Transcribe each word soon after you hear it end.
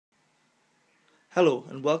Hello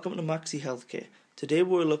and welcome to Maxi Healthcare. Today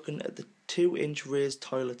we're looking at the 2-inch raised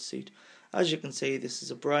toilet seat. As you can see, this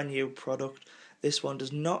is a brand new product. This one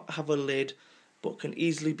does not have a lid but can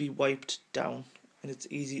easily be wiped down, and it's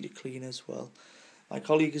easy to clean as well. My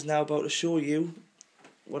colleague is now about to show you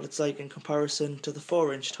what it's like in comparison to the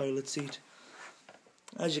 4-inch toilet seat.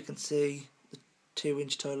 As you can see, the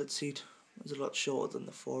 2-inch toilet seat is a lot shorter than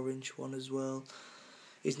the 4-inch one as well.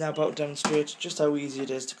 He's now about to demonstrate just how easy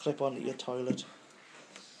it is to clip onto your toilet.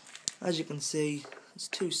 As you can see, there's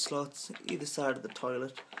 2 slots either side of the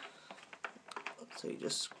toilet, so you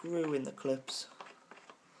just screw in the clips.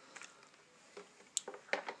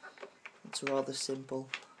 It's rather simple.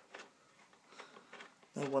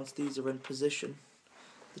 Now once these are in position,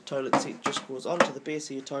 the toilet seat just goes onto the base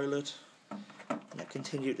of your toilet and then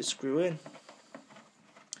continue to screw in.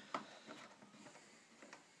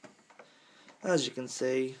 As you can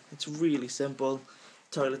see, it's really simple.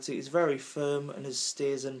 The toilet seat is very firm and it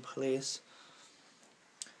stays in place.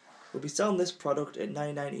 We'll be selling this product at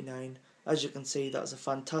 $9.99. As you can see, that's a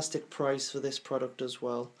fantastic price for this product as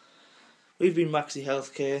well. We've been Maxi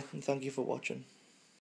Healthcare and thank you for watching.